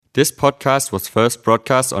This podcast was first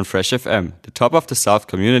broadcast on Fresh FM, the top of the South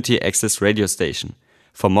community access radio station.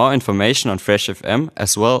 For more information on Fresh FM,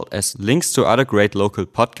 as well as links to other great local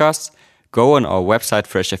podcasts, go on our website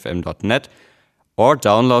freshfm.net or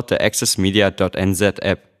download the accessmedia.nz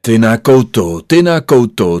app. Tēnā koutou, tēnā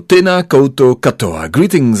koutou, tēnā koutou katoa.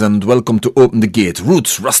 Greetings and welcome to Open the Gate,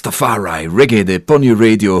 Roots, Rastafari, Reggae, the Pony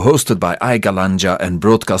Radio, hosted by GalanJAH and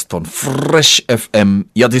broadcast on Fresh FM,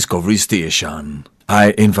 your discovery station.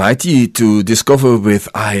 I invite you to discover with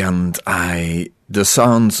I and I the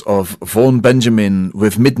sounds of Vaughn Benjamin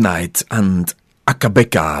with Midnight and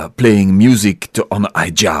Akabeka playing music to honor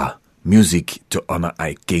Jah, music to honor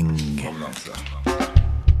I King.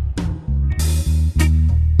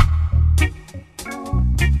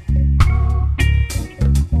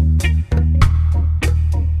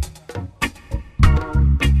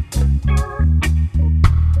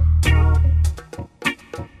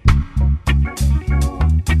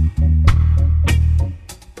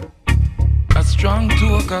 Strong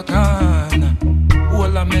talk a can,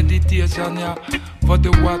 all a meditation ya, for the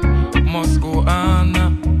what must go on.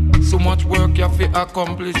 So much work you fi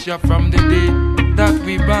accomplish ya from the day that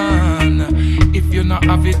we born. If you not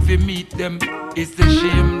have it fi meet them, it's the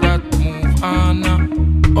shame that move on.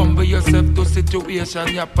 Humble yourself to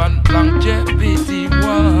situation ya pan longevity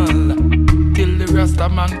wall. Till the Rasta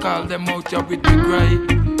man call them out ya with the cry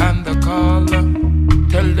and the call.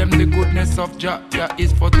 Tell them the goodness of Jah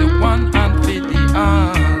is for the one and for the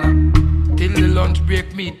all. Till the lunch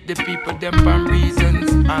break meet the people them from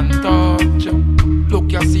reasons and touch.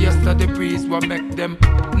 Look you see yesterday breeze what make them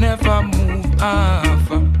never move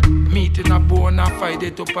off. Meeting a bona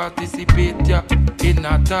fide to participate in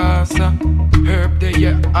a toss. Herb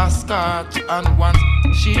the a scotch and once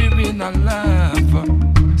sharing a laugh.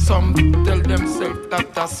 Some tell themselves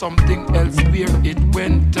that there's something else where it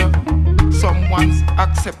went. Someone's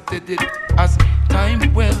accepted it as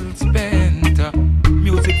time well spent.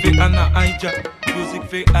 Music for Anna Ija, music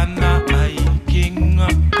for Anna I King.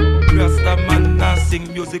 Rasta man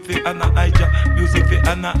sing music for Anna Ija, music for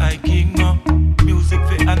Anna I King. Music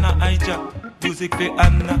for Anna Ija, music for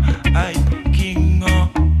Anna I King.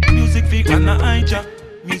 Music for Anna Ija,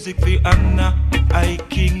 music for Anna I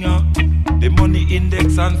King. The money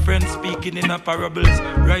index and friends speaking in a parables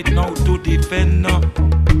right now to defend.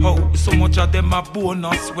 How so much of them are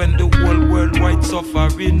bonus when the whole world wide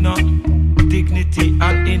suffering. Dignity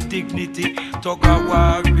and indignity tug a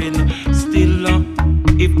warring. Still,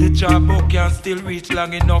 if the job can still reach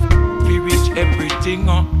long enough, we reach everything.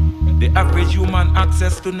 The average human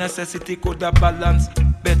access to necessity could have balance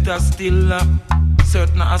better still.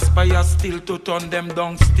 Certain aspire still to turn them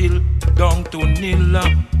down, still down to nil.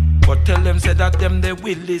 But tell them say that them the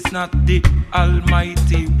will is not the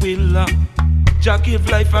almighty will. Jah give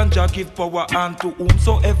life and Jah give power and to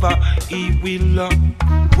whomsoever he will.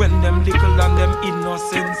 When them little and them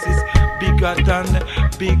innocence is bigger than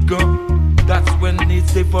bigger, that's when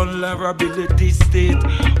it's the vulnerability state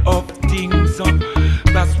of things.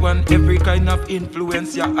 That's when every kind of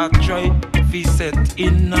influence you are try fi set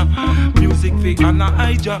in. Music for Anna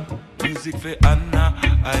Ija, music for Anna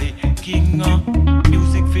I King.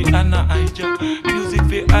 Music for Anna Ija, music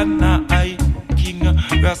for Anna I King.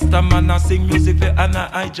 Rasta man sing music for Anna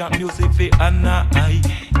Ija, music for Anna I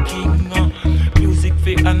King. Music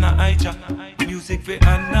for Anna Ija, music for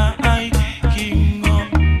Anna I King.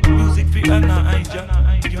 Music for Anna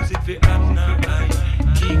Ija, music for Anna I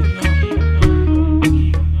King.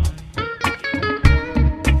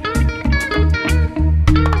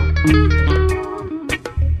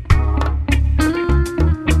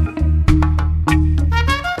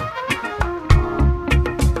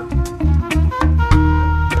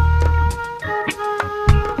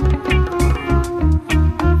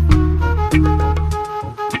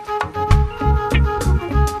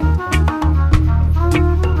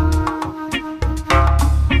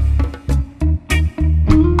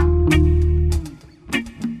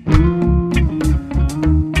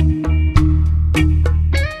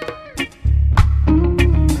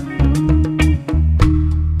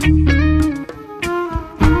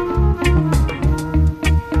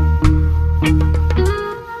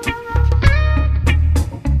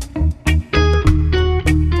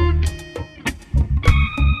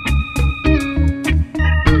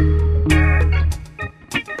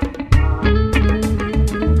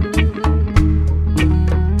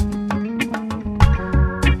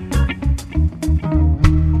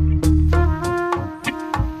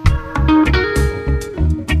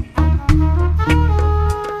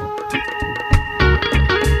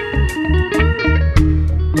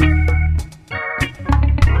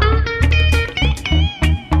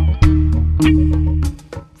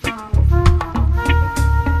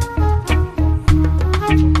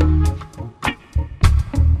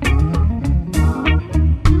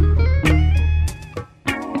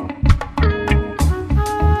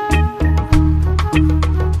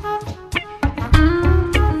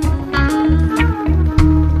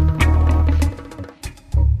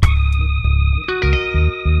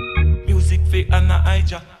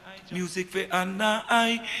 Music for Anna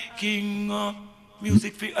I King.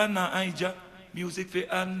 Music for Anna I Jah. Music for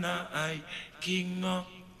Anna I King.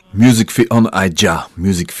 Music for Anna I Jah.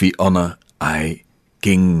 Music for Anna I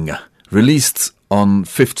King. Released on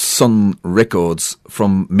Fifth Son Records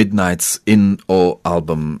from Midnight's In O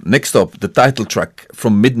album. Next up, the title track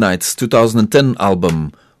from Midnight's 2010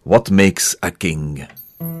 album, What Makes a King.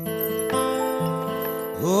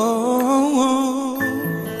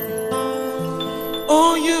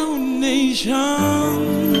 Oh, you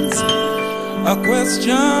nations, a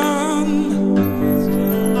question.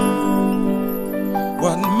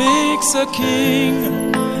 What makes a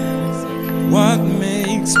king? What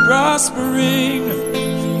makes prospering?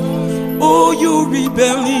 Oh, you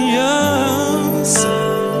rebellious.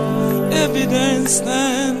 Evidence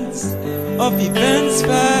stands of events,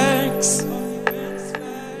 facts.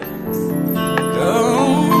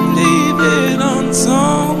 Don't leave it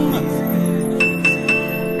unsung.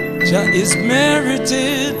 Jah is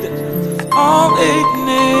merited all 8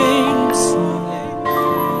 names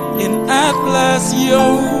in Atlas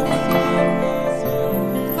yoke.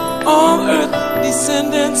 All earth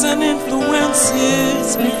descendants and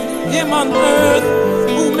influences, him on earth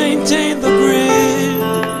who maintain the grid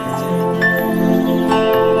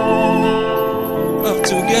of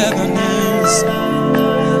togetherness,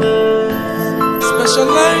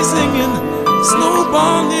 specializing in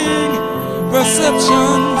snowballing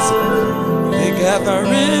perceptions. They gather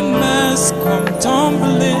in mass, come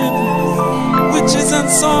tumbling. Witches and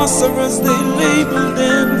sorcerers, they label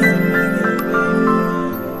them.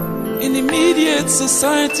 In immediate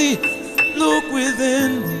society, look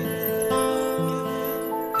within.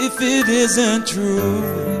 If it isn't true,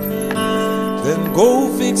 then go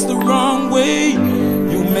fix the wrong way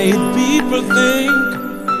you made people think.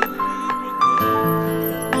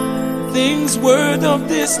 Things word of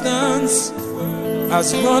distance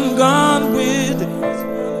has run gone with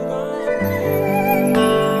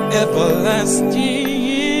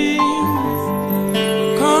everlasting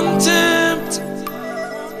contempt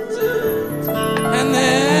and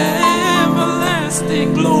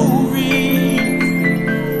everlasting glory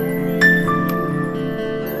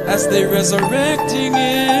as they resurrecting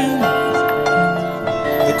in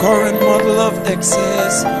the current model of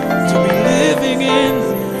excess to be living in.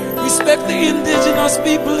 Respect the indigenous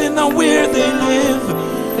people in and where they live.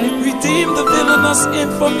 Redeem the villainous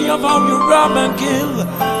infamy of how you rob and kill.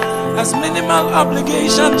 As minimal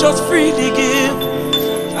obligation, just freely give.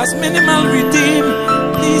 As minimal redeem,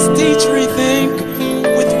 please teach, rethink.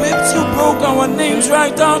 With whips you broke our names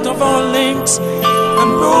right out of our links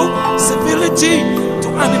and broke civility to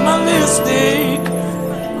animalistic.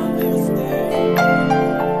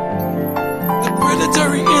 The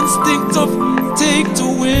predatory instinct of take to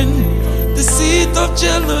win, the seed of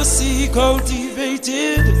jealousy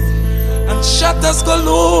cultivated, and shatters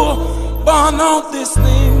galore born out this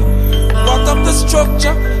thing. What of the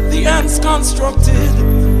structure the ants constructed?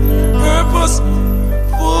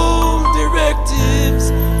 Purposeful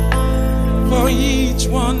directives for each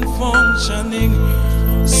one functioning.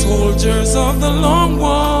 Soldiers of the long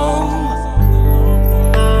wall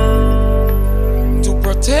to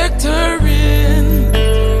protect her in.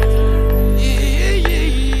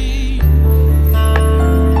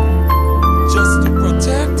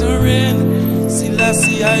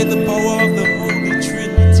 Selassie, I, the power of the Holy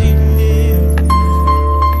Trinity, live.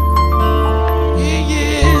 He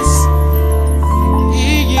is.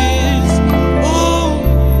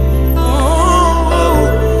 Oh,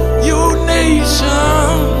 you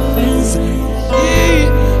nations.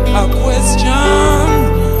 A question.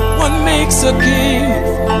 What makes a king?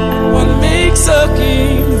 What makes a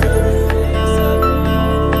king?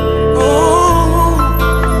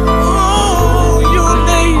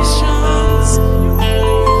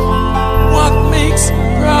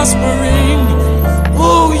 Prospering,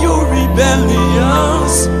 oh, you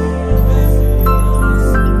rebellious.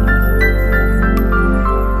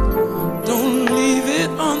 Don't leave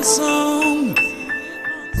it unsung.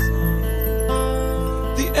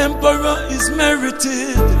 The emperor is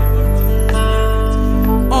merited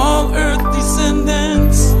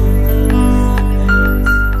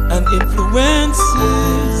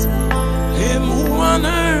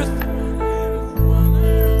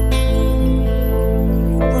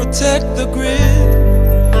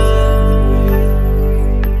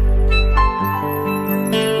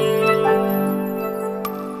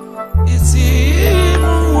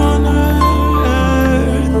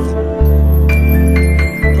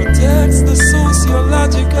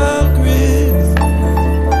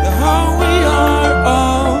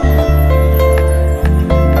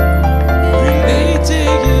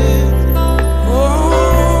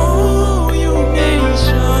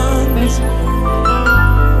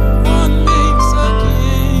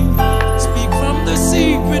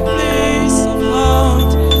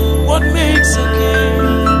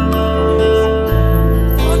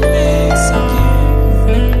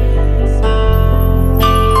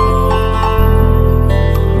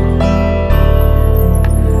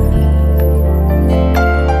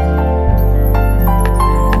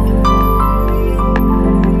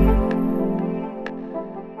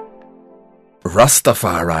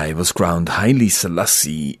Rastafari was crowned Haile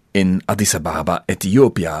Selassie in Addis Ababa,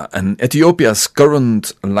 Ethiopia, and Ethiopia's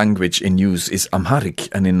current language in use is Amharic,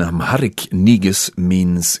 and in Amharic, Negus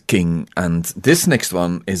means king. And this next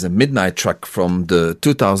one is a midnight track from the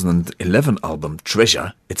 2011 album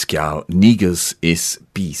Treasure. It's called Negus is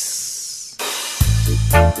Peace.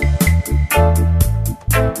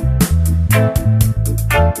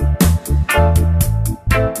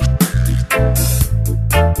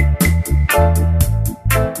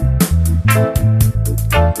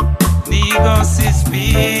 Negus is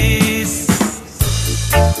peace.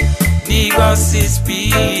 Negus is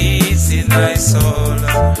peace in my soul.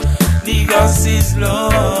 Negus is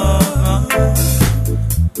love.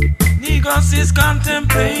 Negus is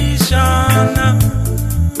contemplation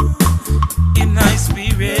in my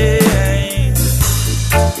spirit,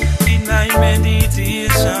 in my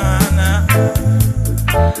meditation.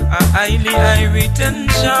 A highly high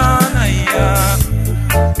retention.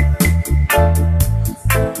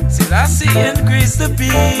 Selassie increase the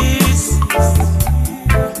peace.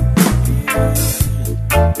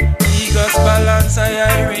 Negus balance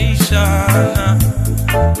aeration.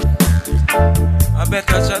 I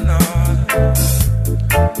better channel.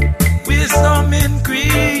 Wisdom increase.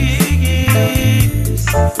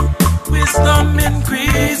 Wisdom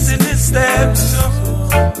increase in the steps.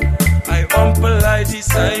 I humble I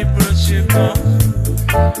discipleship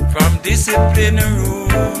from discipline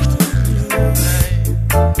root.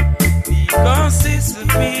 Negus is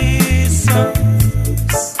peace.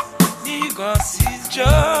 Negus is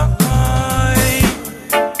joy.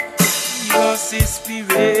 Negus is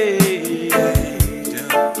spirit.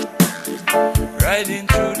 Riding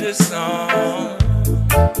through the song.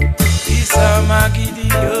 Peace of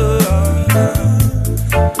Gideon.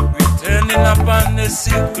 Returning upon the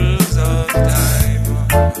sickles of time.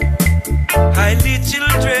 Highly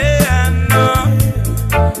children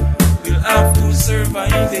will have to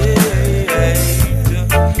survive it.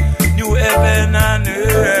 New heaven and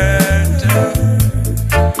earth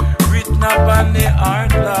written upon the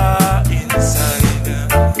heart law inside.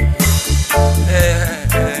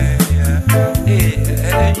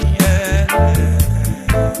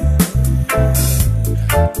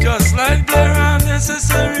 Just like there are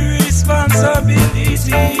necessary responsibilities,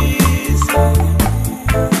 I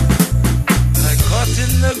cut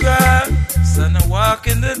in the grass and I walk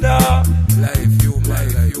in the dark. Life human.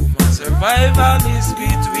 Survival is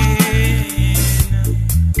between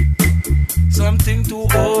something to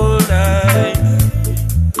hold I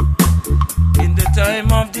in the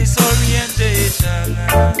time of disorientation.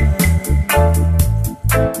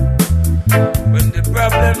 When the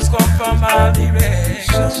problems come from all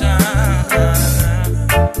directions,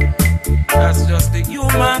 that's just the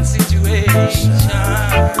human situation.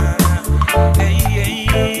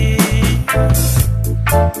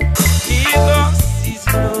 Negus is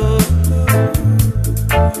love.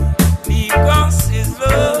 Negus is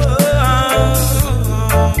love.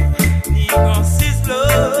 Negus is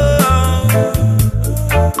love.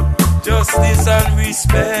 Justice and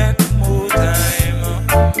respect more time.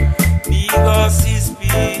 Negus is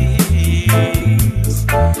peace.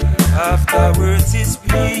 Afterwards is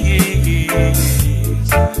peace.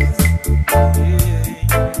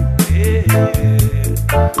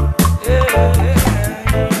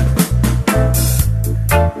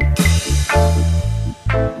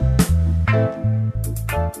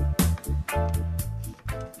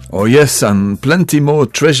 Oh yes, and plenty more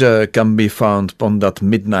treasure can be found on that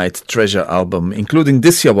Midnight Treasure album, including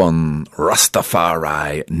this here one,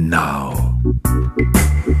 Rastafari Now.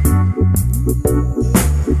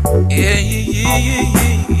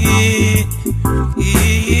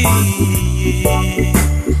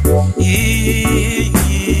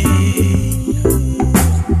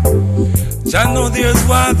 Jah know there's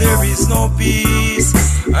war, there is no peace.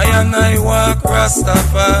 I and I walk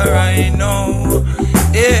Rastafari now.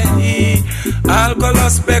 All color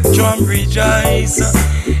spectrum rejoice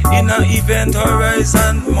in a event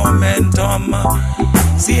horizon momentum.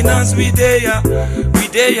 Seen as we there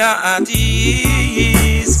at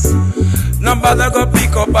ease. Nobody go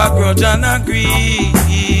pick up a grudge and a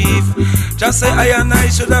grief. Just say I and I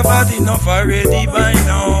should have had enough already by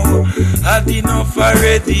now. Had enough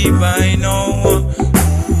already by now.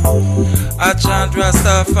 I chant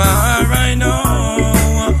Rastafari now.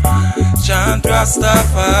 Chant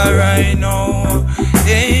Rastafari now.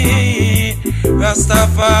 Hey,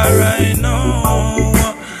 Rastafari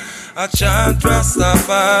now. I chant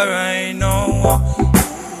Rastafari now.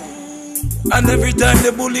 And every time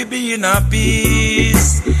the bully be in a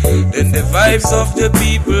peace, then the vibes of the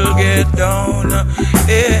people get down.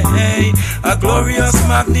 Hey, hey, a glorious,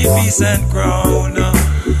 magnificent crown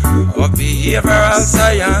of behavioral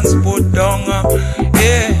science put down.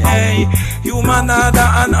 Hey, hey, human order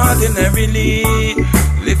and ordinarily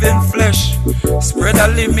living flesh, spread a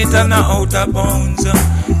limit and a outer bounds.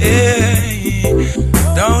 Hey,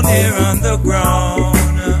 down here on the ground,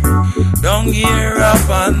 down here up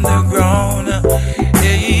on the ground.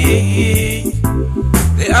 Hey,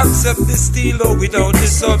 they accept the steel without the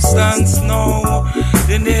substance. No,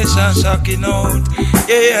 the nation shocking out.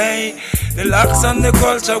 Hey, the locks and the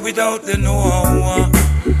culture without the know-how.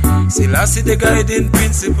 Selassie, the guiding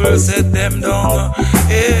principle, set them down.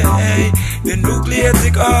 Hey, hey, the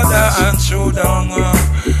nucleatic order and showdown.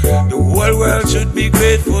 The whole world should be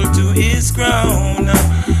grateful to his crown.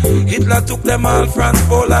 Hitler took them all, France,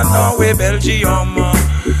 Poland, Norway, Belgium.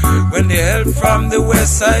 When the help from the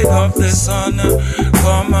west side of the sun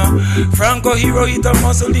come, Franco, Hirohito,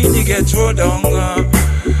 Mussolini get thrown down.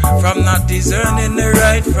 From not discerning the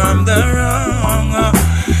right from the wrong.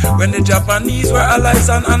 When the Japanese were allies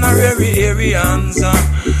and honorary Aryans,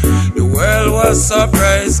 the world was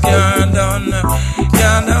surprised, can't done.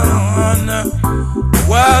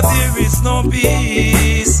 While there is no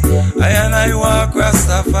peace, I walk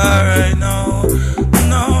Rastafari now.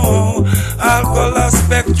 No, alcohol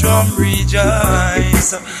spectrum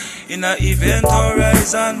rejoice in a event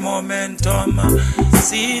horizon momentum.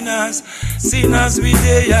 Sinners we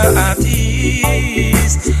there at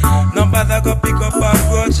ease. No bother go pick up a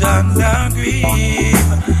grudge and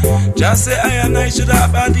grieve. Just say I should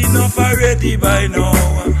have had enough already by now.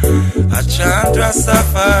 I chant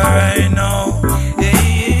Rastafari now.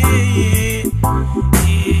 Hey,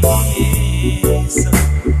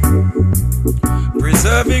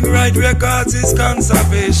 preserving right records is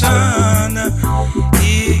conservation.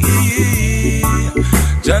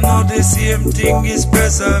 Jah know the same thing is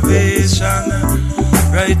preservation.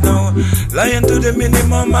 Right now, lying to the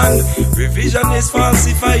minimum and revision is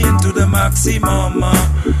falsifying to the maximum.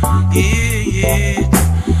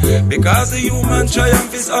 Because the human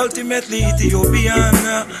triumph is ultimately Ethiopian.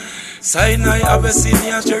 Sinai,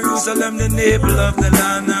 Abyssinia, Jerusalem, the navel of the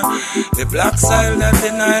land. The black soil that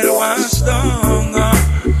the Nile washed down.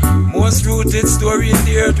 Most rooted story in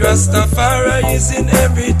the earth, Rastafari is in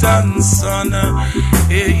every tongue, son.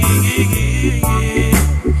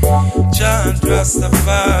 Chant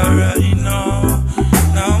Rastafari, no.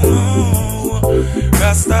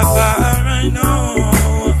 Rastafari, no.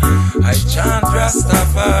 I chant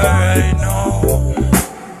Rastafari, no.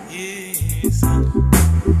 Yes.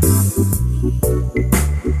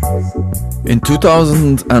 In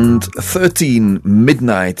 2013,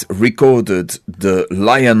 Midnight recorded the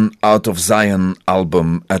Lion Out of Zion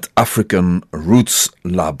album at African Roots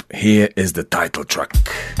Lab. Here is the title track.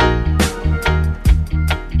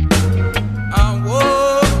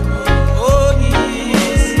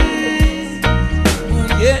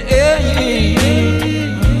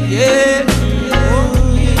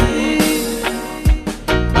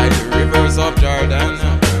 By the rivers of Jordan,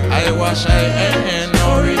 I wash in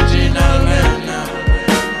original man.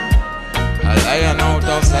 A lion out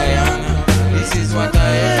of Zion. This is what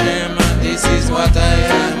I am. This is what I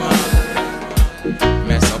am.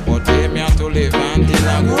 Mesopotamia to Levant in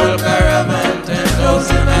a gold caravan,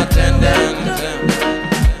 10,000 attendants.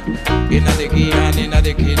 In the Gihan, in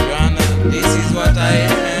the Kidron. This is what I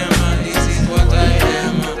am. This is what I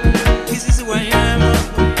am. This is who I am.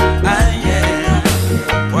 I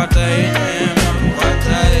am what I am. What I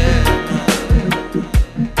am.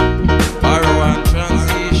 Borrow and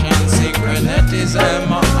transition,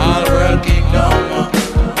 syncretism, all world kingdom.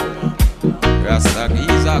 Rasta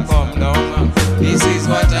Giza come down. This is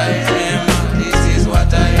what I am. This is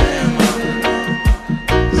what I am.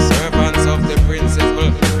 Servants of the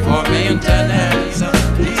principle for maintenance.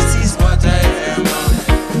 This is what I am.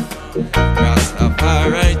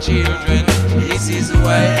 Rastafari children. This is who I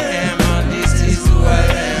am. This is who I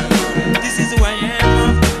am. This is who I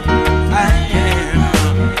am. I am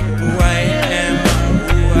who I am.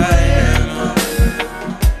 Who I am.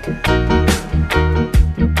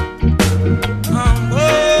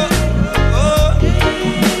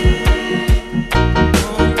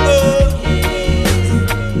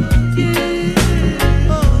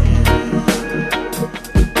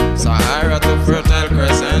 Sahara to Fertile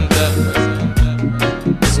Crescent,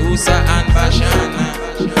 Susa and Bashan,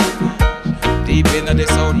 deep in the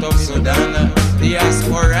south of Sudan,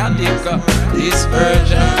 diasporadic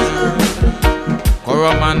dispersion.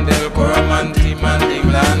 Coromandel, Coromanti,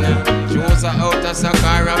 Mandingland, Josa out of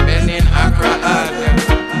Saqqara, Benin, Accra,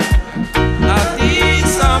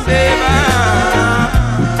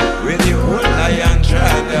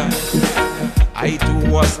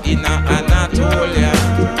 was in Anatolia.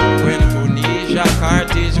 When Tunisia,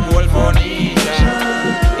 Carthage, gold Phoenicia,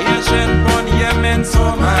 ancient Pon, Yemen,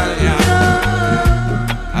 Somalia,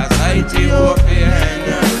 as Ethiopian,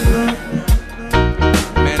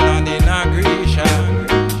 Menadina, Grisha.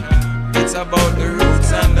 It's about the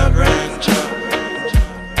roots and the branch.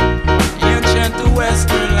 Ancient to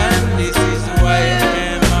Western land, this is who I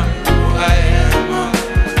am, who I am.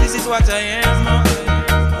 This is what I am,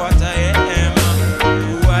 what I am,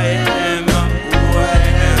 who I am, who I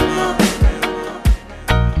am.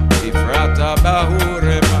 Ifrata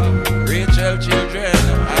Bahurema, Rachel children,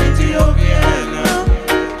 Ethiopian.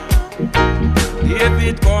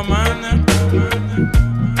 David command,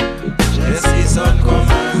 Jesse son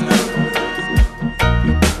command.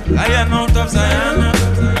 Lion out of Zion,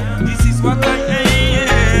 this is what I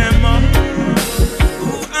am,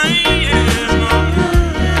 who I am.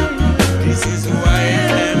 This is who I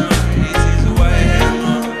am, this is who I am.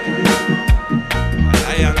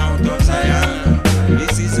 Lion out of Zion,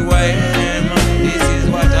 this is who I am, this is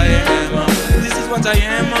what I am, this is what I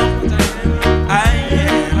am. I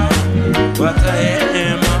am what I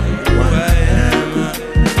am, who I am.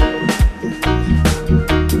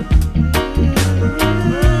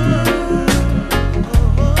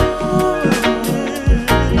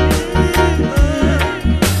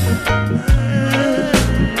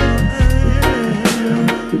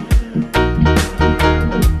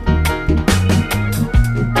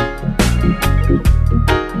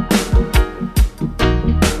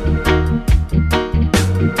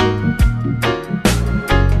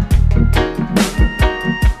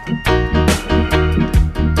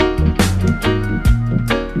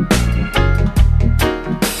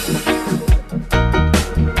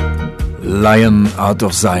 Lion Out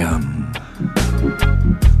of Zion.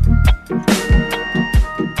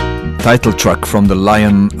 Title track from the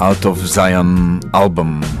Lion Out of Zion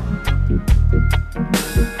album.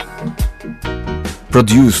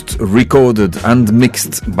 Produced, recorded and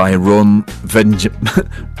mixed by Ron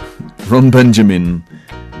Benjamin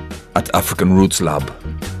at African Roots Lab.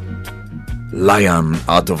 Lion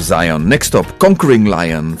Out of Zion. Next up, Conquering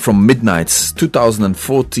Lion from Midnight's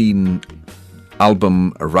 2014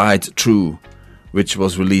 album Ride Through, which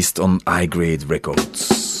was released on High Grade Records.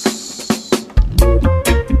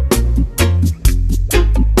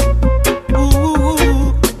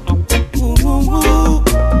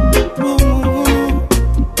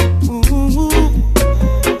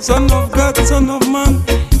 Son of God, son of man,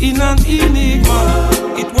 in an enigma.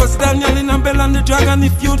 It was Daniel in a bell and the dragon,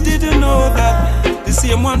 if you didn't know that. The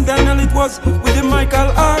same one Daniel it was with the Michael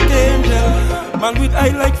Archangel. Man with eye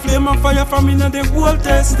like flame and fire from in the Old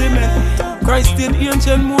Testament. Christ in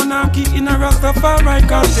ancient monarchy in a Rastafari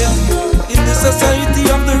content. In the society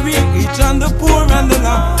of the rich and the poor and the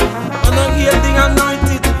lamb. And I hear the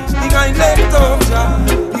anointed, the elect of Jah.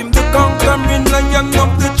 Him the conquering lion of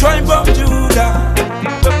the tribe of Judah.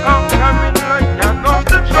 Him the conquering lion of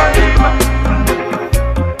the tribe.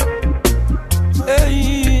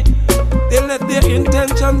 Hey, they let their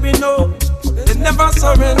intention be known. They never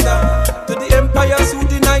surrender to the empires who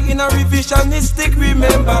deny in a revisionistic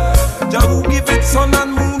remember. Jah who give it sun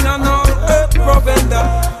and moon and all earth provender.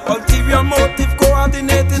 Ulterior motive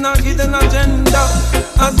coordinating a hidden agenda.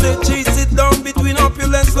 As they chase it down between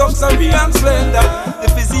opulence, luxury and splendor. The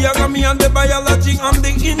physiognomy and the biology and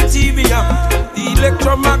the interior. The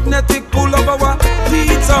electromagnetic pull of our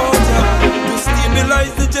leads out to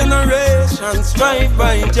stabilize the generation. Strive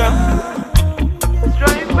by Jah.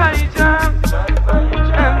 Strive by Jah.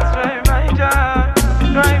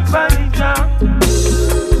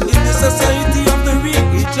 In the society of the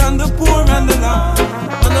rich and the poor and the lamb.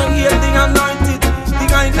 And I hear the anointed, the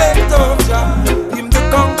elect of Jah. Him the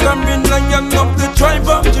conquering lion of the tribe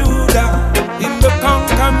of Judah. Him the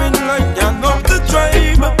conquering lion of the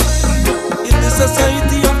tribe. In the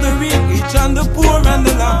society of the rich and the poor and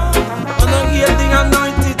the lamb. And I hear the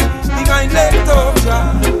anointed, the elect of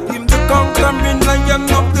Jah. Him the conquering lion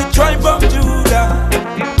of the tribe of Judah.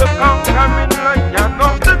 Him the conquering lion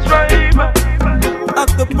of the tribe.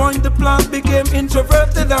 At the point the plant became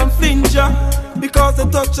introverted and flinger, because the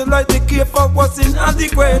touch of light they care for was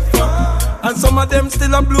inadequate for. And some of them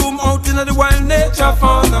still a bloom out in the wild nature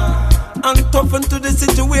fauna. And toughen to the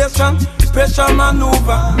situation, pressure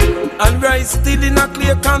maneuver. And rise still in a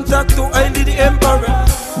clear contact to Haile the emperor.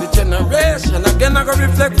 The generation again I go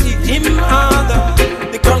reflect the him harder.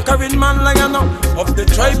 The conquering man lion of the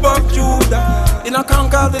tribe of Judah. In a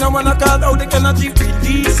conquer, in a one card out the energy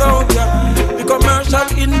release out ya. The commercial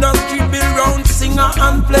industry build round singer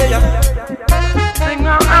and player.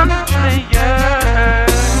 Singer and player.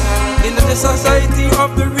 In the society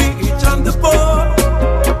of the rich and the poor.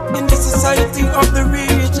 society of the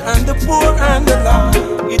rich and the poor and the lost.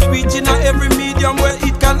 It reaching at every medium where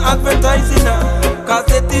it can advertise in cause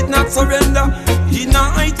they did not surrender in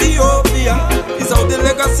Ethiopia. It's how the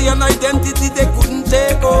legacy and identity they couldn't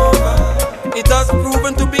take over. It has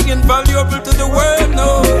proven to be invaluable to the world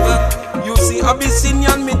now. You see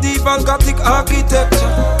Abyssinian medieval Gothic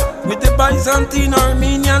architecture with the Byzantine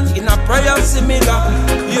Armenian in a prayer similar.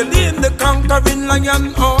 Haile the conquering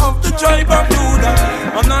lion of the tribe of Judah.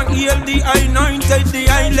 And I hail the anointed, the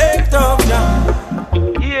elect of Jah.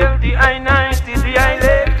 Hail the anointed, the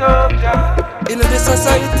elect of Jah. In the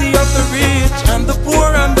society of the rich and the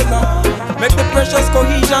poor and the lost, make the precious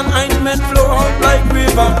cohesion ointment flow out like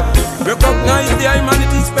river. Recognize the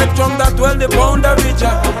humanity spectrum that dwell the boundary.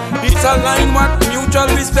 It's a line what mutual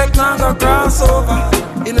respect now go cross over.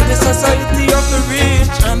 In the society of the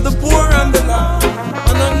rich and the poor and the lost,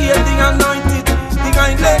 and I hear the anointed, the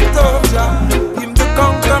elect of Jah. Him the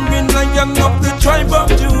conquering lion of the tribe of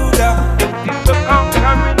Judah. Him the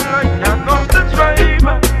conquering lion of the tribe.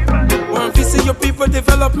 Want to see your people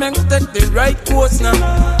development take the right course now.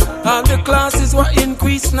 All the classes were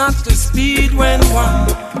increased, not the speed when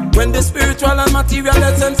one. When the spiritual and material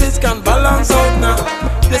essences can balance out now.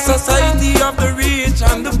 The society of the rich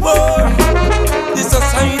and the poor. The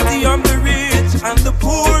society of the rich and the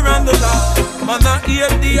poor and the lost. Man, I hear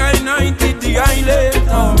the anointed, the elect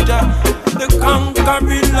of Jah. The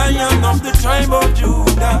conquering lion of the tribe of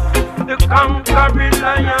Judah. The conquering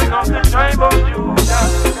lion of the tribe of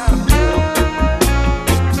Judah.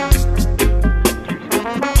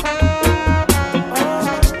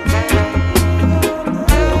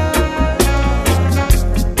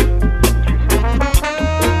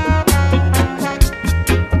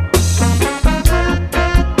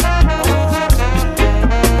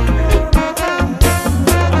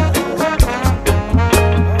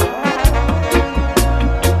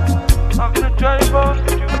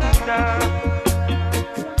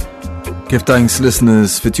 Give thanks,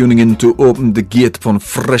 listeners, for tuning in to Open the Gate on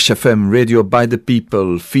Fresh FM, radio by the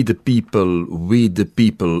people, feed the people, we the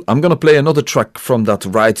people. I'm gonna play another track from that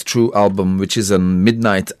Right Through album, which is a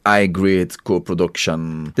Midnight High Grade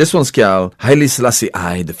co-production. This one's called Haile Selassie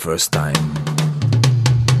I the First Time.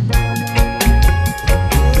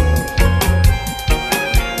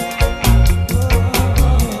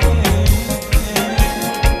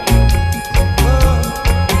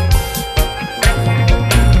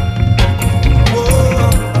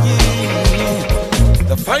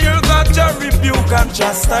 And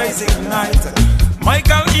chastise ignite.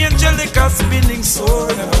 Michael Angelica spinning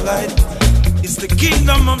sword and light. It's the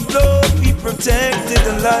kingdom of love, we protected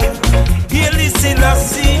alive. Haile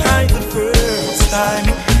Selassie I the first time.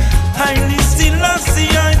 Haile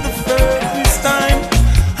Selassie I the first time.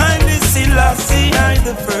 Haile Selassie I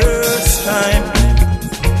the first time.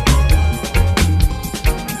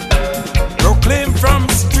 Proclaim from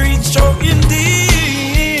streets, show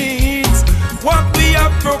indeed what we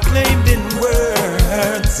have proclaimed in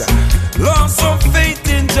words. Loss of faith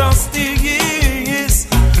in justice,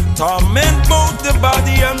 torment both the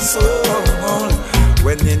body and soul.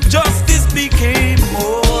 When injustice became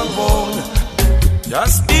more bold,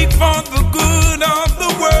 just speak for the good of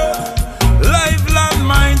the world. Life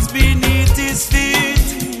landmines beneath his feet.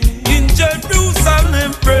 In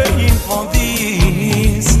Jerusalem praying for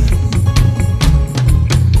these.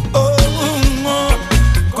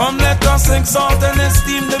 Come let us exalt and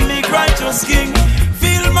esteem the meek righteous King.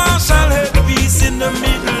 Field Marshal had peace in the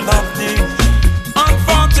middle of things.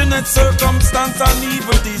 Unfortunate circumstance and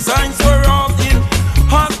evil designs were all in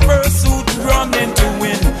hot pursuit running to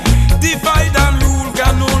win. Divide and rule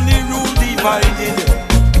can only rule divided.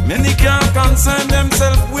 Many can't concern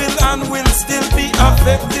themselves with and will still be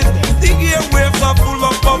affected. The airwaves are full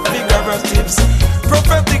of figuratives,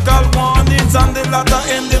 prophetical warnings, and the latter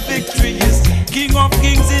end the victories. King of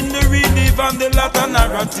kings in the relief and the latter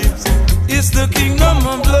narratives. It's the kingdom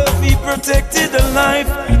of love, he protected alive.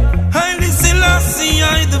 Haile Selassie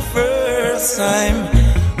I the first time.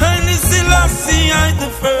 Haile Selassie I the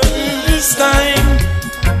first time.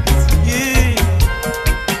 Yeah.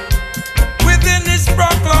 Within his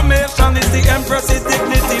proclamation is the empress's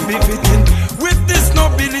dignity befitting. With this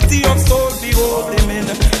nobility of soul, behold him in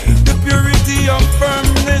the purity of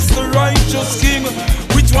firmness, the righteous king.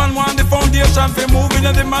 Which one want the foundation for moving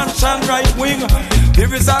in the mansion right wing?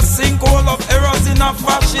 There is a sinkhole of errors in a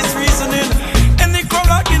fascist reasoning. Any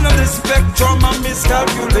color in the spectrum are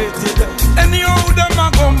miscalculated. Anyhow them a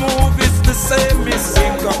go move, it's the same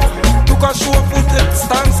missing. Took a sure footed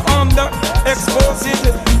stance under, expose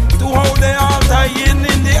it to how they all tie in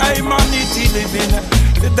the humanity living.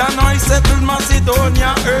 The Danoi settled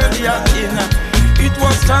Macedonia earlier in. It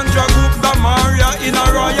was Chandra Gupta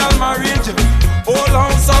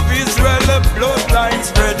bloodline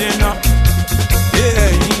spreading.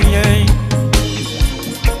 Yeah.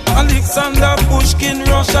 Alexander Pushkin,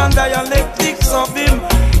 Russian dialectics of him.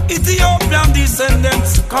 Ethiopian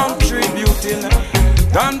descendants contributing.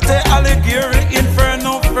 Dante Alighieri,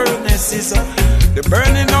 Inferno furnaces. The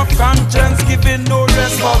burning of conscience, giving no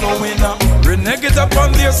rest following. Renegade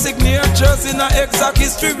upon their signatures in an exact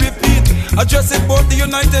history repeat. Addressing both the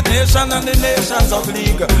United Nations and the Nations of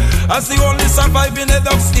League. As the only surviving head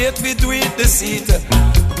of state, we do it the seat.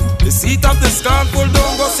 The seat of the scornful,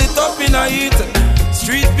 don't go sit up in a heat.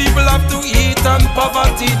 Street people have to eat and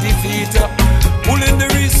poverty defeat. Pulling the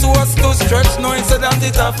resource to stretch, knowing so that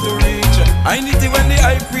it have to reach. I need it when the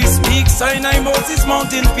high priest speaks. Sinai Moses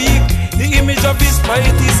mountain peak. The image of his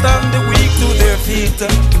piety stand the weak to their feet.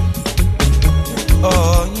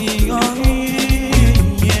 Oh, yeah,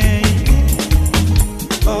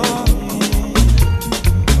 oh,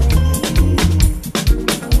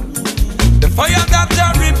 the fire that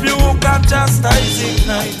Jah rebuke and chastise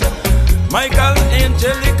ignite. Michael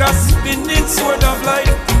Angelica spinning sword of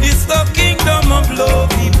light. It's the kingdom of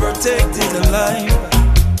love, he protected alive.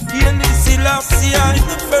 Haile Selassie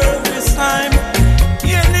the first time.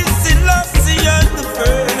 Haile Selassie the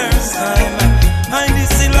first time. Haile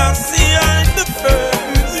Selassie the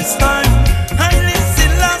first time. Haile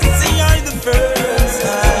Selassie the first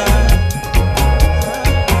time.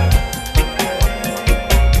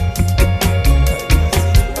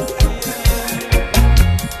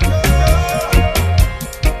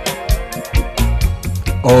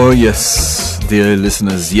 Oh yes, dear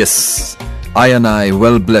listeners, yes, I and I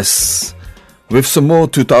well bless with some more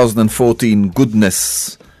 2014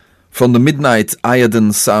 goodness from the Midnight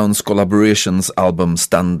Iodine Sounds collaborations album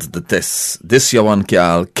Stand the Test. This Yawan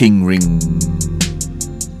Kial King Ring.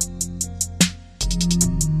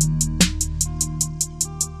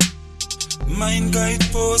 Mind guide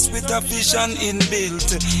post with a vision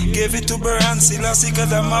inbuilt. Gave it to Burhan Selassie,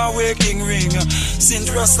 cause I'm a waking ring.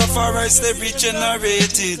 Since Rastafari stay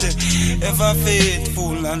regenerated, ever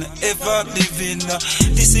faithful and ever living.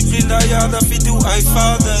 Discipline I had to do I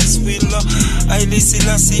Father's will. Haile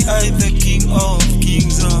Selassie, I the King of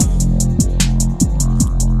Kings.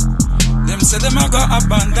 Them say them a go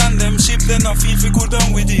abandon them ship, they no feel fi go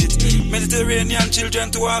down with it. Mediterranean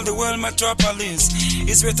children to all the world metropolis.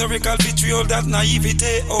 It's rhetorical vitriol that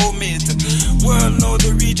naivete omit. World know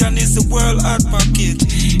the region is the world advocate.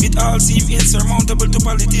 It all seem insurmountable to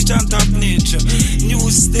politician top niche.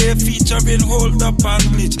 News stay featuring hold up and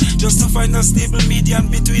glitch, just to find a stable median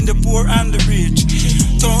between the poor and the rich.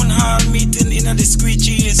 Town hall meeting in a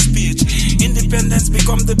screechy speech. Independence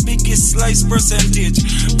become the biggest slice percentage.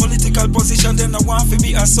 Political position then I want to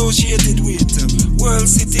be associated with. World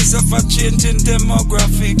cities of a changing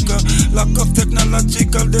demographic. Lack of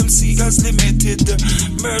technological them see as limited.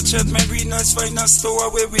 Merchant marinas find a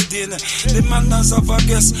stowaway within. The manners of a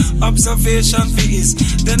guest observation fees.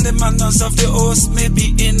 Then the manners of the host may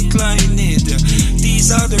be inclined.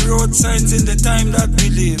 These are the road signs in the time that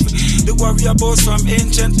we live. The warrior boast from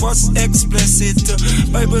ancient was explicit.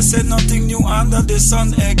 Bible said nothing new under the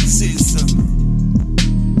sun exists.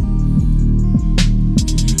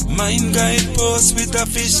 Mind guide post with a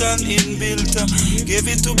vision inbuilt. Gave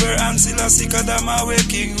it to Burhan Selassie, Kadama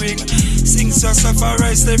waking ring. Sings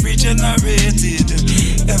Rastafari stay regenerated.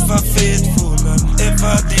 Ever faithful and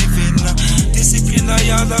ever living. Discipline I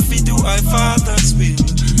had to do I Father's will.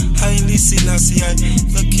 Haile Selassie,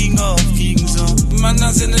 the King of Kings.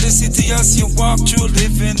 Manners in the city as you walk through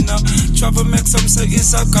living. Travel make some say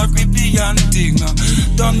it's a Caribbean thing.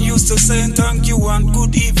 Don't used to saying thank you and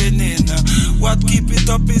good evening. What keep it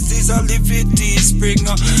up is this a liberty spring.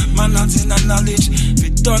 Manners in the knowledge,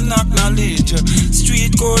 we don't acknowledge.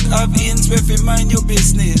 Street code have ins where we mind your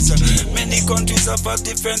business. Many countries have a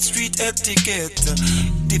different street etiquette,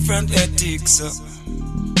 different ethics.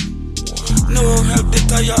 No help the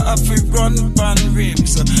tire have to run pan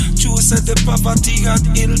rims. Choose said the poverty had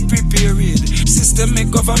ill prepared.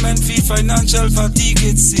 Systemic government fee financial fatigue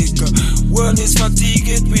it sick. World is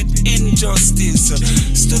fatigued with injustice.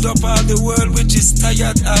 Stood up all the world which is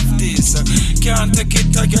tired of this. Can't take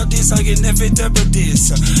it tired this are inevitable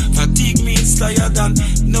this. Fatigue means tired and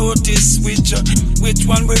notice which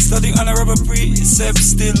one will study honorable precept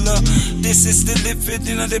still. This is the living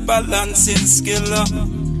in the balancing skill.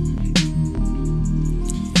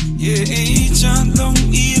 Yeah, chant down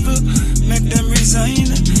evil, make them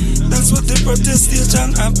resign. That's what the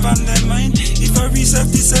protestation have on their mind. If I reset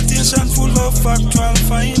dissertation full of factual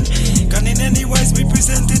find, can in any wise be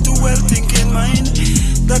presented to well-thinking mind.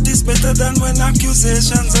 That is better than when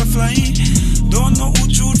accusations are flying. Don't know who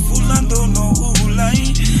truthful and don't know who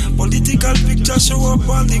lying. Political picture show up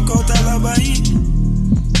all the court alibi.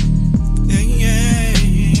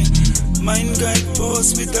 Mind guide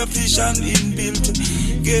post with a vision inbuilt.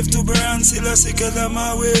 Gave to Brian Selassie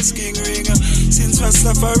my ways king ring. Since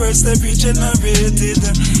Rastafari they regenerated.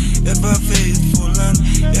 Ever faithful and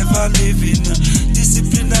ever living.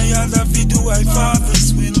 Discipline I had to do I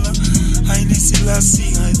father's will. Haile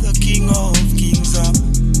Selassie I the king of kings.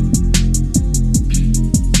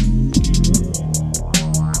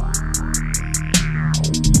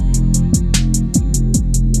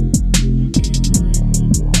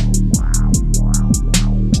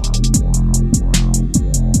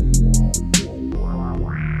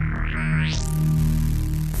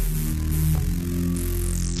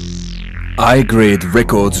 I-Grade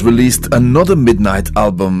Records released another midnight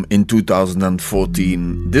album in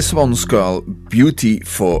 2014. This one's called Beauty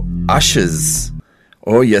for Ashes.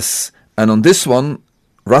 Oh yes, and on this one,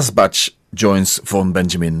 Rasbach joins Vaughn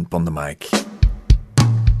Benjamin on the mic.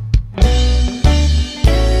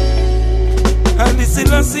 Haile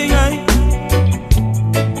Selassie,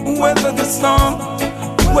 weather the storm,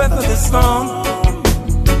 weather the storm.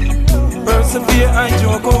 Persevere, I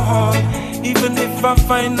don't go home. Even if I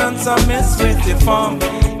finance a mess with the farm,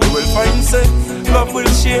 you will find say love will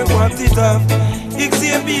share what it have.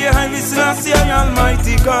 XAB, Haile Selassie,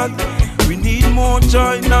 Almighty God. We need more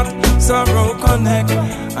joy, not sorrow connect.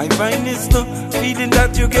 I find it's the feeling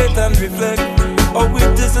that you get and reflect. Oh,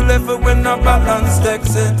 it is a level when a balance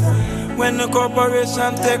takes it. When a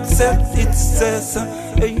corporation takes it says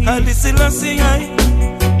Haile Selassie,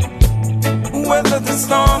 weather the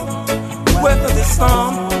storm, weather the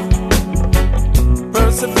storm.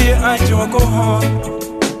 Persevere, I don't go home.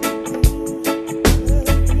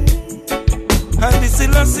 Haile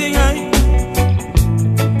Selassie,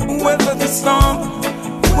 weather the storm,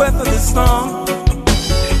 weather the storm.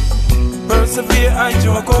 Persevere, I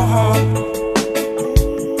don't go home.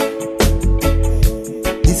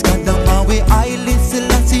 This kind of man way Haile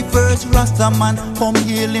Selassie first Rastaman, come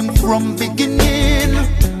heal him from beginning.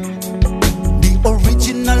 The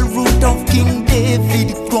original root of King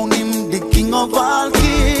David, crown him the king of all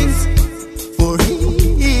kings. For he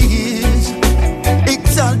is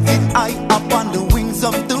exalted high upon the wings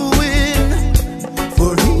of the wind.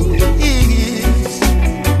 For he is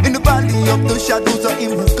in the valley of the shadows of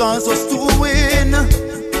him who calls us to win.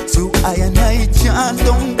 So I and I chant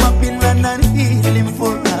down Babylon and heal him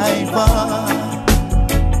forever.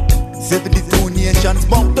 72 nations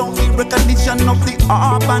bow down in recognition of the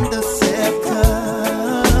harp and the scepter.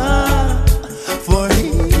 For he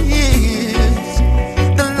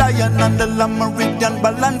and the Lamaridian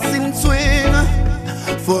balancing swing.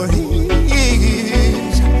 For he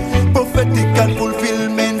is prophetic and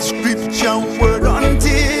fulfillment, scripture word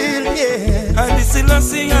until Haile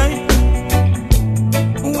Selassie,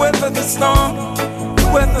 weather the storm,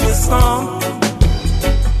 weather the storm.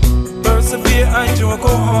 Persevere, I don't go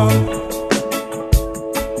home.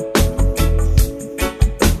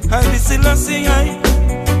 Haile Selassie,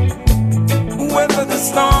 weather the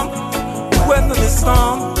storm, weather the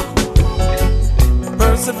storm.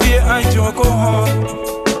 Persevere, I don't go home.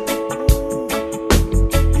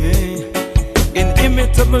 Yeah.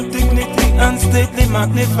 Inimitable dignity and stately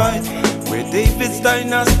magnified, where David's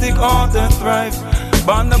dynastic order thrive.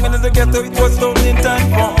 Born down in the ghetto, it was done in time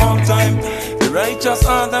for all time. The righteous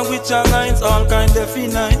order which aligns all kind of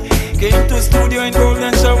finite came to studio in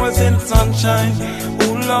golden showers and sunshine.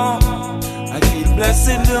 Oh Lord, I feel blessed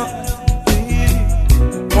in the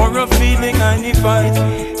for a feeling I need fight.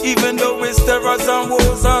 Even though it's terrors and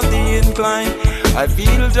wars on the incline, I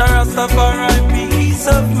feel Rastafari peace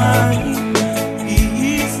of mind,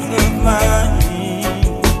 peace of mind.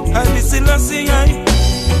 Haile Selassie,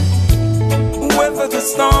 weather the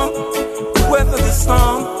storm, weather the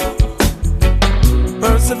storm.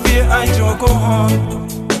 Persevere, I don't go home.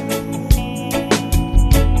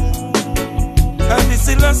 Haile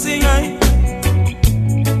Selassie,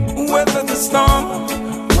 weather the storm,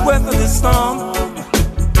 weather the storm.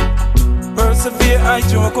 Persevere, I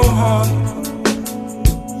don't go home.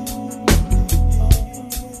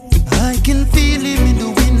 I can feel him in the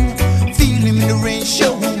wind, feel him in the rain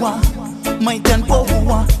shower. Might and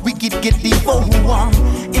power, wicked get the power.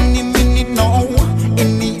 Any minute now,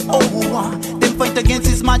 any hour. Them fight against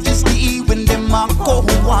his majesty when them are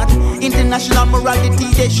coward. International morality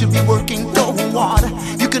they should be working toward.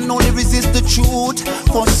 You can only resist the truth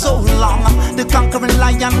for so long. The conquering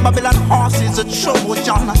lion, Babylon horse is a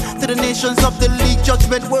Trojan. To the nations of the league,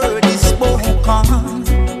 judgment word is spoken.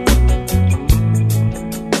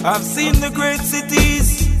 I've seen the great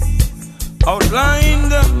cities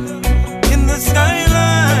outlined in the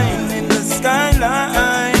skyline,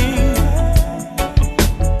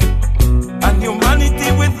 and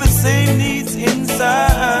humanity with the same needs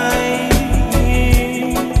inside.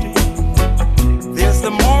 There's the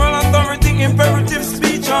moral authority, imperative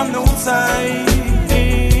speech on no side.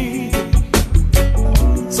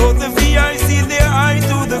 So the VI see their eye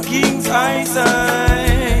to the king's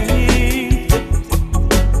eyesight.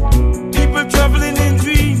 People traveling in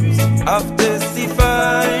dreams of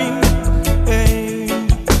testifying. Hey.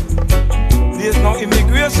 There's no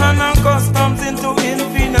immigration and customs into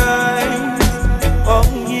infinite. Oh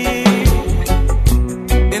yeah.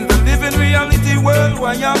 In the living reality world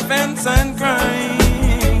where you offense and crime.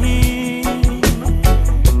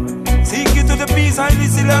 Seek you to the peace, Haile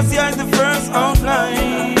Selassie is the first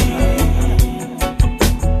outline.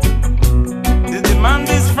 The demand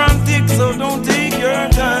is frantic, so don't take your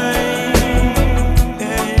time.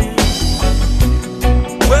 Hey.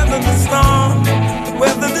 Weather the storm,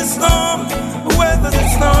 weather the storm, weather the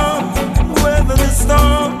storm, weather the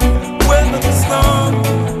storm, weather the storm.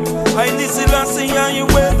 Haile Selassie, and you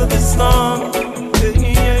weather the storm.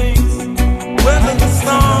 Hey. Weather the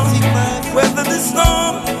storm, weather the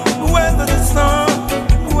storm, weather the storm,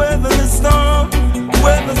 weather the storm,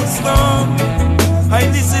 weather the storm.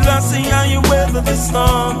 Haile Selassie, and you weather the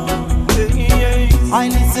storm.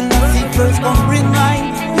 Haile Selassie first come bring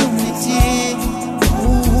light, unity,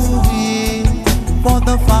 ooh, yeah, for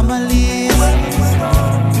the families.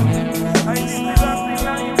 Haile Selassie,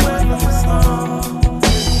 and you weather the storm.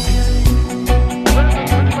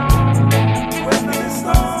 Weather the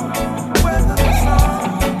storm, weather the storm,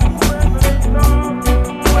 weather the storm,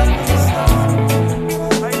 weather the storm.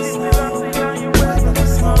 Haile Selassie, and you weather the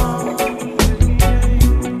storm.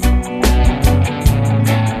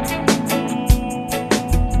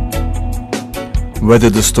 Weather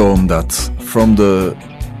the Storm, that from the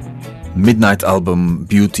Midnight album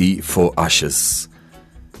Beauty for Ashes.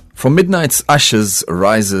 From Midnight's ashes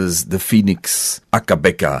rises the phoenix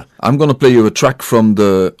Akabeka. I'm gonna play you a track from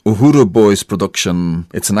the Uhuru Boys production.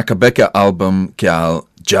 It's an Akabeka album called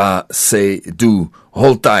Jah Say Do.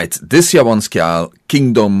 Hold tight, this year one's called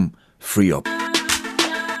Kingdom Free Up.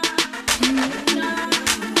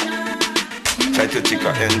 Try to take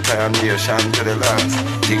an entire nation to the last.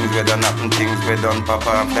 Things we done happen, things we done pop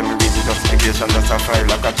off. Let me read the justification, that's a file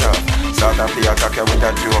like a chop. Start off the attack you with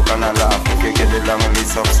a joke and a laugh. If you get the long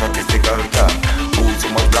list of statistical talk. Ooh, too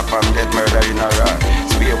much black man dead, murder in a rat.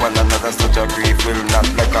 Spare one another, such a grief will not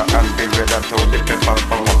like a anvil. Where that how the pepper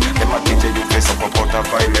come up. Them a teach you face up about a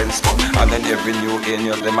violence come. And then every new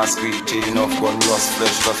angel, them a squeak enough. Gun rust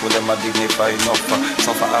flesh, cause with them a dignify enough.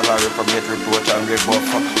 Suffer all a reprobate reproach and rebuff.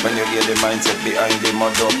 When you hear the mindset behind the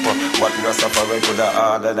mud up, what Rastafari could have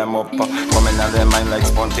ordered them up. Coming out their mind like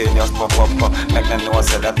spontaneous pop up. Make them know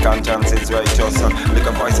say that conscience is righteous. Like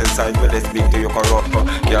a voice inside where they speak to you corrupt.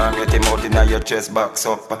 Can't get him out in your chest backs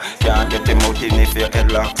up. Can't get him out in if your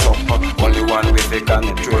head locks up. Only one way they can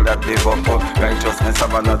control that live up. Righteousness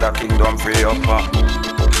of another kingdom free up.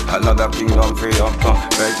 Another kingdom free up.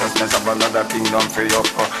 Righteousness of another kingdom free up.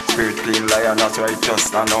 Spirit clean lion as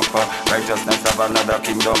righteous stand up. Righteousness of another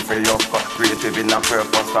kingdom free up. Creative in a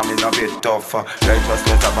purpose from in a bit tough.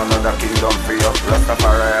 Righteousness of another kingdom free up.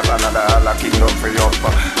 Rastafari have another other kingdom free up.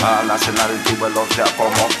 All nationality will love their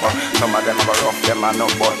come up. Some of them are rough, them are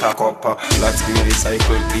no butter cup. Let's give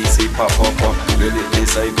disciple, PC pop up. Really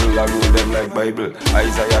disciple, I rule them like Bible.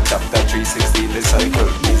 Isaiah chapter 3:16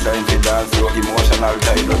 disciple. Designed to dance through emotional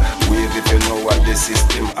title. Wave if you know what the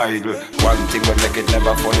system idle. One thing will make it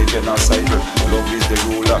never funny genocidal. Love is the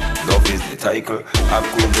ruler, love is the title. Have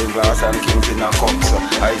queens in glass and kings in a cups.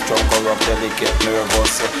 I strong, corrupt, delicate,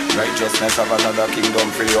 nervous. Righteousness of another kingdom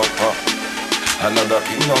free up. Another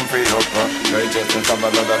kingdom free up. Righteousness of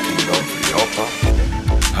another kingdom free up.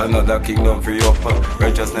 Another kingdom free up.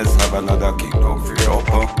 Righteousness of another kingdom free up.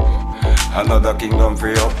 Another kingdom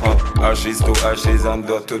free up. Ashes to ashes and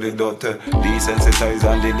dot to the dot. Desensitize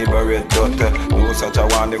and deliberate dot. No such a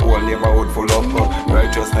one, the whole neighborhood full up.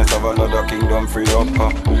 Righteousness of another kingdom free up.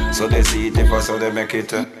 So they see it if so they make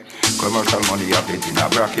it. Commercial money have it in a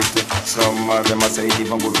bracket. Some of them say it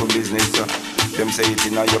even good for business. Them say it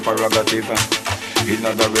in a your prerogative. In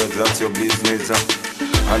other words, that's your business.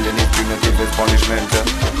 And then it's punitive is punishment.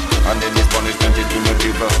 And then it's punishment is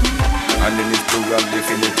punitive. And then it's plural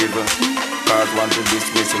definitive. Cause want to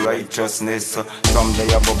dismiss righteousness. Someday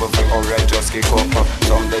a bubble for all righteous kick up.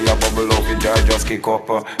 Someday a bubble of it just kick up.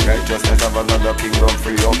 Righteousness of another kingdom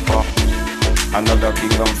free up. Another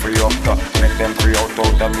kingdom free up. Make them free out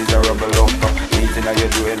of the miserable up. Meeting how you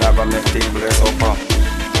doing, have a make things bless up.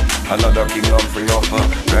 Another kingdom free up,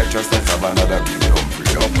 righteousness of another kingdom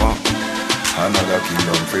free up, another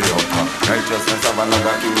kingdom free up, righteousness of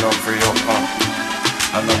another kingdom free up,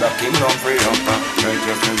 another kingdom free up,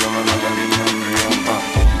 righteousness of another kingdom free up,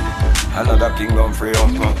 another kingdom free up,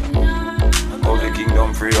 holy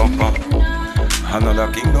kingdom free up, another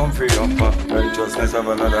kingdom free up, righteousness of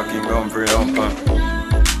another kingdom free up.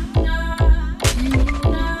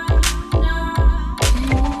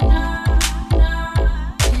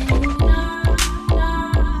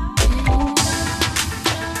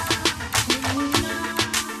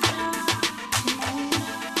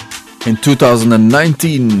 In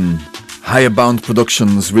 2019, Higherbound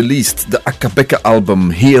Productions released the Akabeka album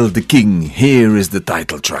Hail the King. Here is the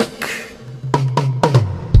title track.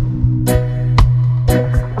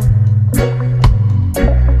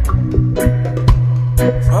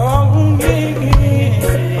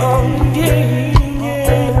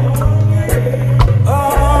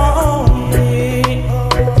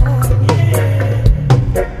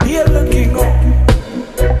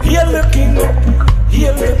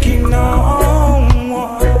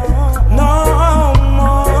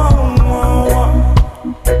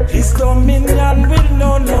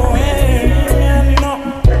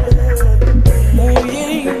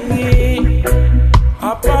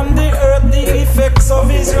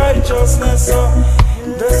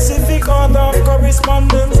 The civic order of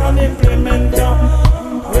correspondence and implementer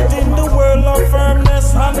within the world of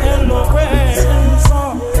firmness and eloquence.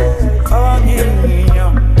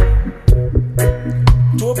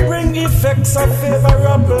 To bring effects of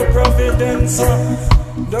favorable providence,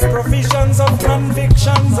 the provisions of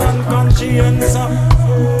convictions and conscience,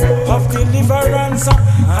 of deliverance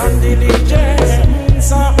and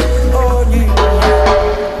diligence.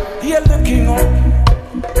 Hear the king up.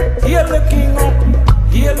 Hear the king up,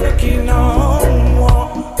 hear the king now,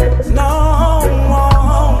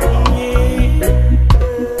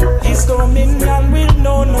 his dominion will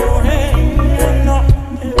know no end,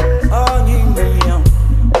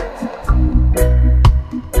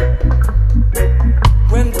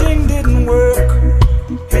 When things didn't work,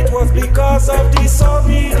 it was because of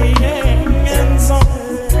disobedience.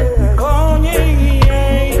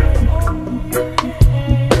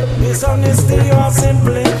 Dishonesty or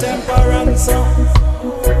simply temperance,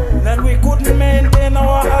 then we couldn't maintain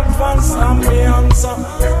our advanced ambience.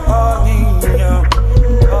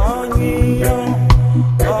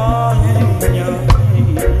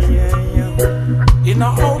 In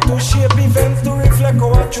how to shape events to reflect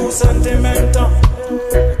our true sentiment,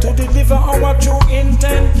 to deliver our true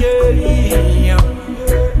intent,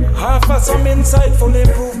 Offer some insightful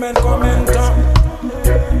improvement comment,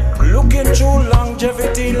 looking through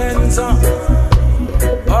longevity lens.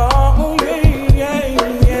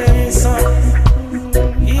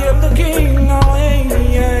 Hear the king,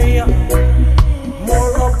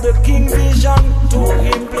 more of the king vision to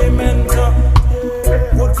implement,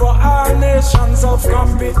 good for all nations of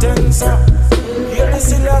competence. Hear the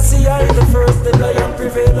Selassie, the first, the lion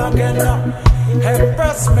prevail again.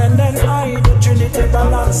 Empress men and I, the Trinity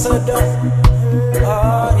balanced.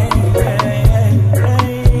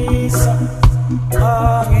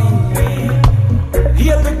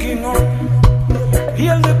 Hear the king up,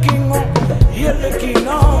 hear the king up, hear the king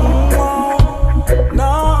now,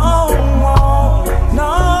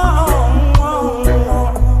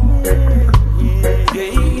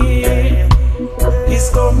 his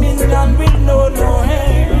dominion will know no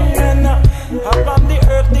end. Upon the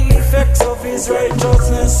earth the effects of his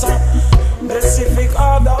righteousness, the civic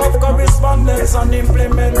order of correspondence and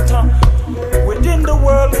implementer within the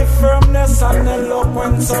world with firmness and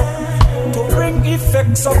eloquence, to bring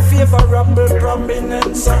effects of favorable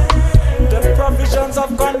prominence, the provisions of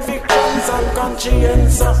convictions and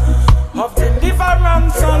conscience, of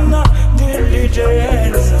deliverance and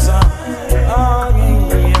diligence.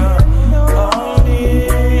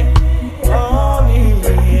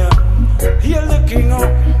 Hear the king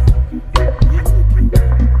up,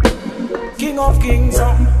 king of kings,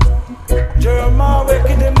 Jeremiah,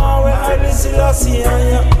 Kidemawe, Haile Selassie.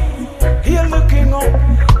 Hear the king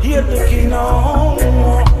up, hear the king now.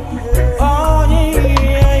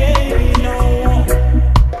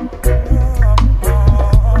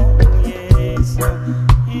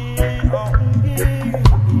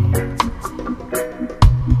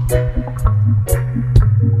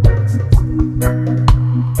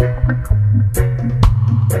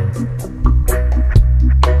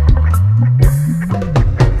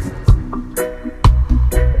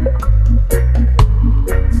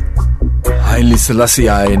 Selassie,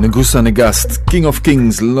 Negusa Negast, King of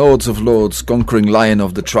Kings, Lords of Lords, conquering Lion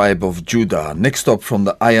of the tribe of Judah. Next up from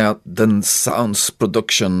the Ayaden Sounds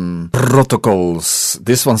production, Protocols.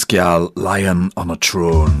 This one's called Lion on a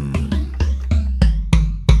Throne.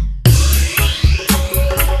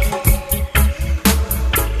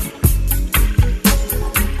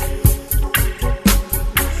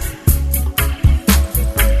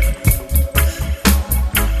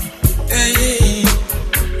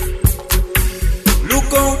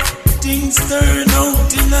 Turn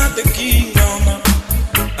out in the kingdom.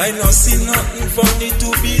 I no see nothing funny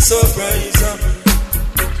to be surprised.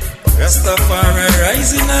 Rastafari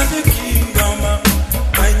rising at the kingdom.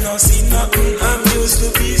 I no see nothing amused to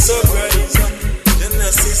be surprised.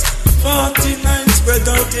 Genesis 49 spread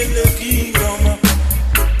out in the kingdom.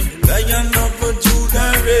 The Lion of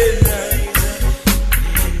Judah reigns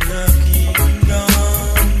in the kingdom.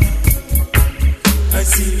 I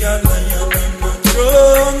see a lion on the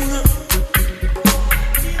throne.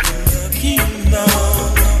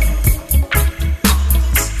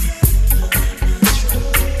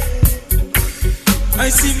 I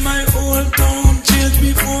see my old town change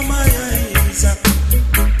before my eyes.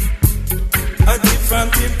 A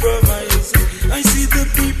different improvise. I see the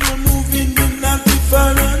people moving in a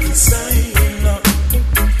different sign.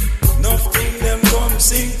 Nothing them come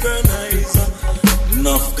synchronize.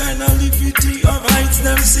 Enough kind of liberty of heights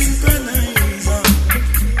them synchronize.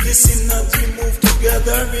 Listen that we move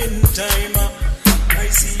together in time. I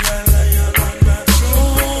see a lion on the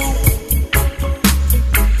throne.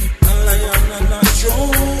 A lion on the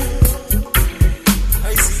throne. I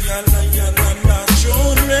see a lion on the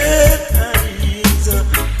throne. Red eyes,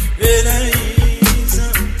 red eyes,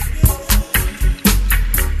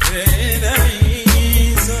 red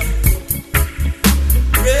eyes,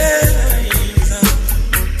 red eyes.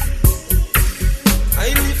 I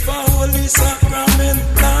live for holy sacrament,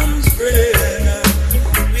 lamb's bread,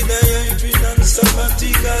 with a hatred and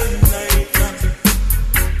sabbatical night.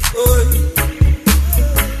 Oh,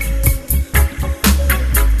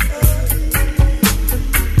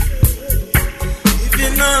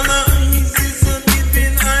 giving all eyes is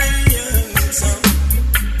giving eyes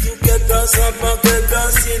to get us up and get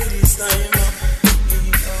us in this time.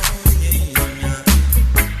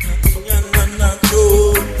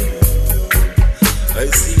 I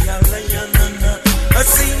see a lion and I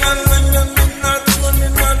see a lion in the throne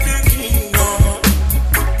in the kingdom.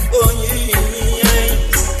 Oh yeah,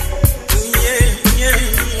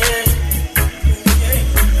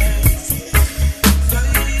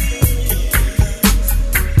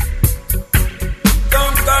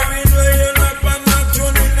 don't carry where you're up on the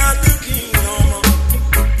throne in the kingdom.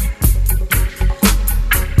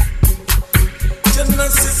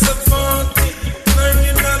 Genesis 49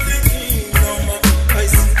 in the kingdom. I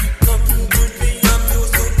see nothing to be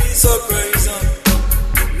amused to be surprised.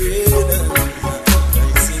 I see a lion on the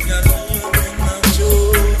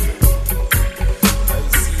throne. I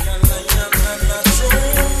see a lion on the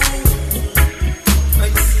throne. I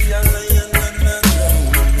see a lion on the throne.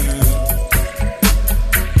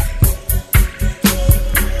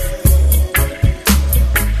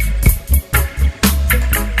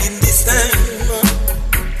 In this time,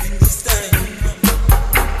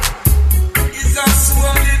 is a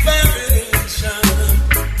soul liberation.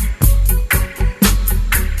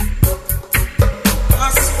 A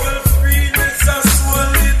soul freeness, a soul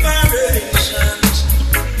liberation.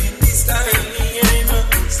 In this time,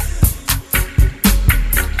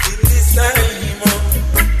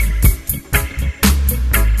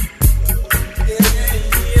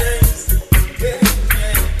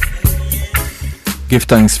 Give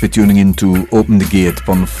thanks for tuning in to Open the Gate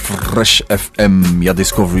on Fresh FM, your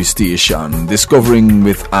Discovery station. Discovering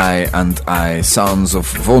with I and I sounds of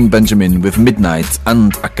Vaughn Benjamin with Midnight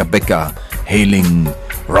and Akabeka hailing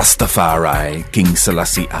Rastafari, King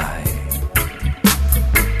Selassie I.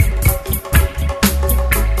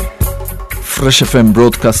 Fresh FM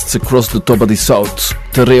broadcasts across the top of the south.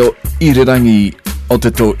 Te reo irirangi o te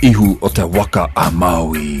to ihu o te waka a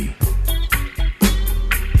Maui.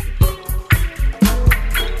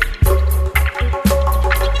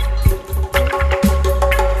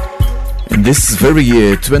 In this very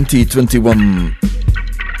year, 2021,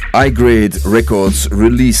 I-Grade Records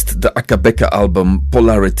released the Akabeka album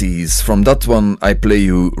Polarities. From that one, I play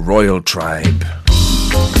you Royal Tribe.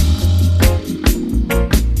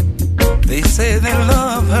 They say they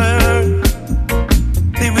love her.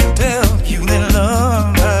 They will tell you they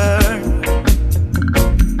love her.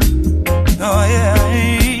 Oh yeah.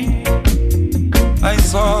 I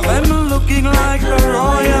saw them looking like a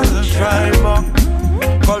royal tribe.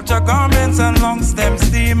 culture garments and long stem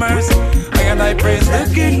steamers. I praise the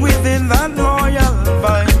king within that loyal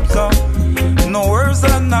vibe. So no words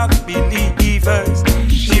are not believers.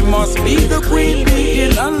 She must be the queen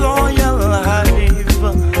being a loyal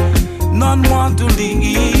hive. None want to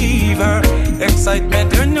leave her.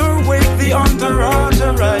 Excitement in her wake, the entourage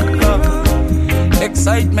arrive.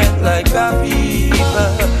 Excitement like a fever.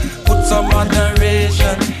 Put some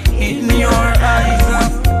moderation in your eyes.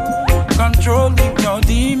 Controlling your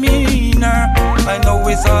demeanor. I know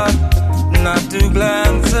it's hard not to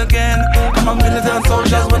glance again. Among militant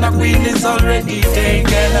soldiers when a queen is already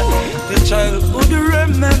taken. The childhood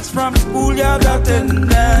remnants from schoolyard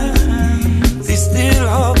attendance. They still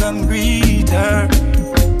hug and greet her.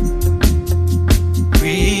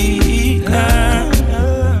 Greet her.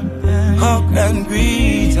 Hug and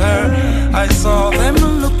greet her. I saw them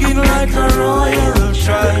looking like a royal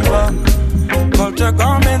tribe. Culture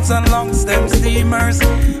garments and long stem steamers.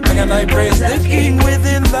 And I praise the king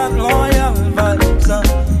within that loyal vibes.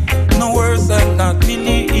 No words and not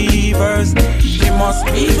believers. She must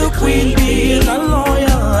be the queen being a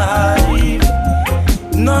loyal hive.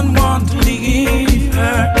 None want to leave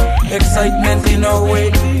her. Excitement in her way,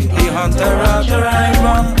 the hunter at her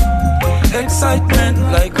rival. Excitement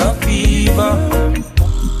like a fever.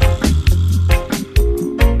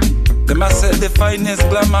 Them I said the finest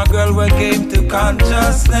glamour girl we came to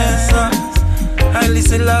consciousness. Haile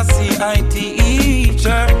Selassie, I teach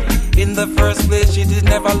her. In the first place, she did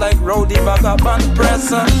never like rowdy vagabond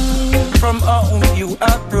presser. From home you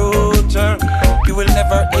approach her, you will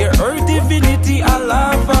never hear her divinity. I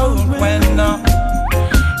laugh out when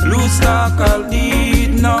loose talk I'll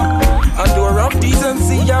lead now. A door of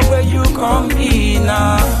decency where you come in.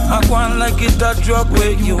 I go on like it's a drug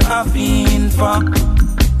where you have been for.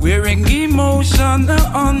 Wearing emotion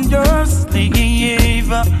on your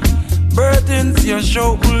sleeve, burdens your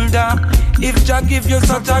shoulder. If Jah give you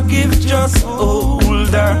such a gift, just hold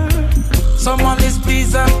her. Someone is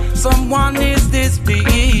pleased and someone is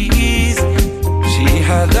displeased. She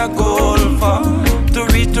had a goal to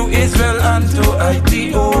reach to Israel and to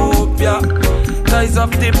Ethiopia. Ties of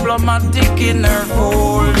diplomatic in her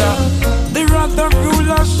folder. The wrath of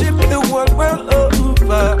rulership the world well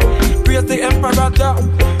over. Praise the emperor Jah,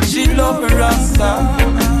 she love Rasta.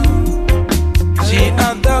 She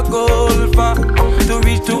had a goal to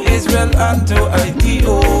reach to Israel and to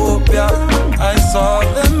Ethiopia. I saw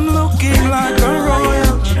them looking like a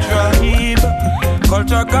royal tribe.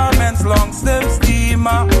 Culture garments, long stem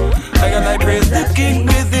steamer. I praise the king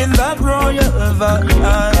within that royal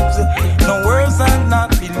vibes. No words and not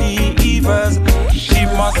believers. She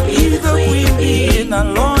must be the queen being a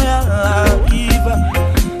loyal hive.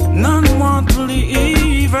 None want to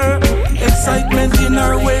leave her. Excitement in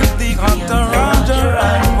her wake, the entourage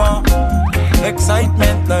arrive.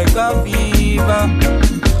 Excitement like a fever.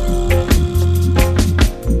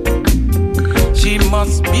 She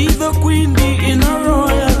must be the queen being a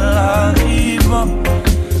royal hive.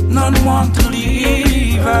 None want to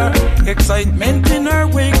leave her. Excitement in her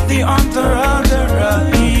wake, the entourage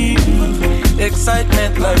arrive.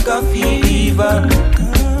 Excitement like a fever.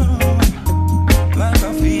 Like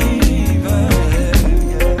a fever.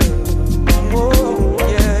 Oh,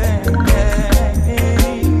 yeah.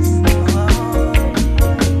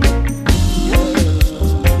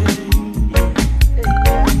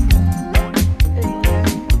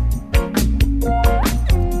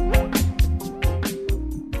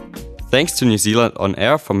 Thanks to New Zealand On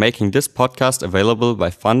Air for making this podcast available by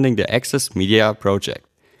funding the Access Media project.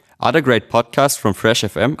 Other great podcasts from Fresh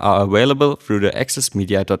FM are available through the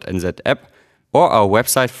accessmedia.nz app or our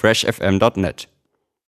website freshfm.net.